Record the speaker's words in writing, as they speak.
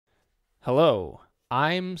Hello,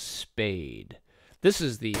 I'm Spade. This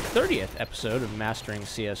is the 30th episode of Mastering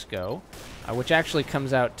CSGO, which actually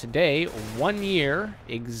comes out today, 1 year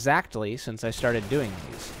exactly since I started doing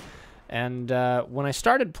these. And when I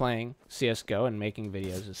started playing CSGO and making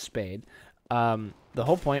videos as Spade, the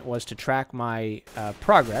whole point was to track my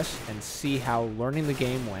progress and see how learning the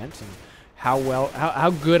game went and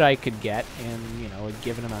how good I could get in a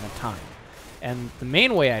given amount of time. And the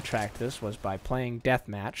main way I tracked this was by playing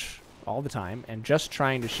deathmatch all the time and just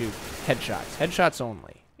trying to shoot headshots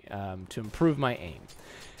only, to improve my aim.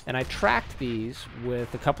 And I tracked these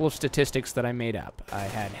with a couple of statistics that I made up. I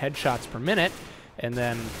had headshots per minute, and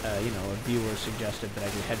then a viewer suggested that I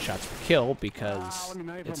do headshots per kill because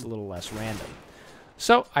it's a little less random.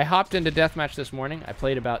 So I hopped into deathmatch this morning. I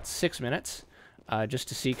played about 6 minutes just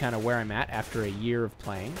to see kind of where I'm at after a year of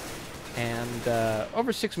playing. And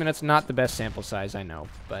over 6 minutes, not the best sample size, I know,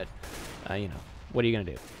 but what are you gonna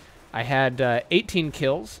do? I had 18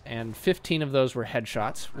 kills, and 15 of those were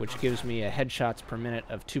headshots, which gives me a headshots per minute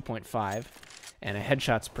of 2.5 and a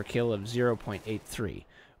headshots per kill of 0.83.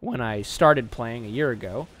 When I started playing a year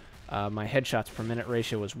ago, my headshots per minute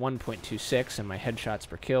ratio was 1.26, and my headshots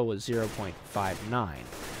per kill was 0.59.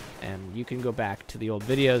 And you can go back to the old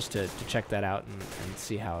videos to check that out and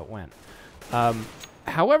see how it went.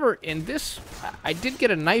 However, in this, I did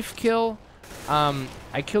get a knife kill.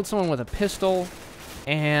 I killed someone with a pistol.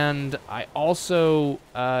 And I also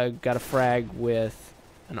got a frag with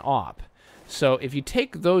an AWP. So if you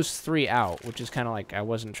take those three out, which is kind of like I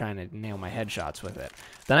wasn't trying to nail my headshots with it,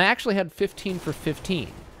 then I actually had 15 for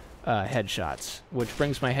 15 headshots, which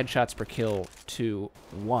brings my headshots per kill to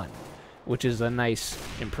 1, which is a nice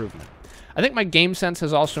improvement. I think my game sense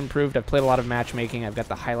has also improved. I've played a lot of matchmaking. I've got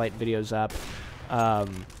the highlight videos up.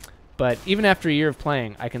 But even after a year of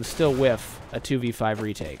playing, I can still whiff a 2v5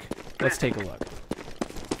 retake. Let's take a look.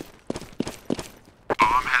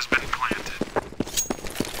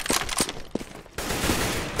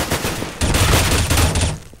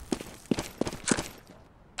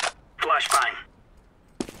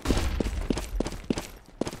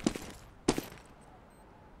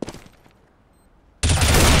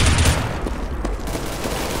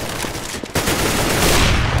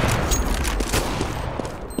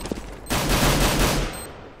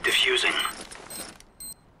 Defusing.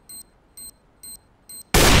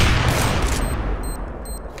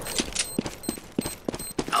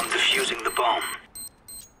 I'm defusing the bomb.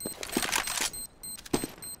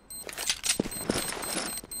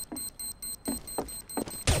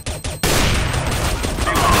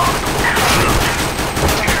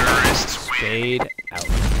 Spade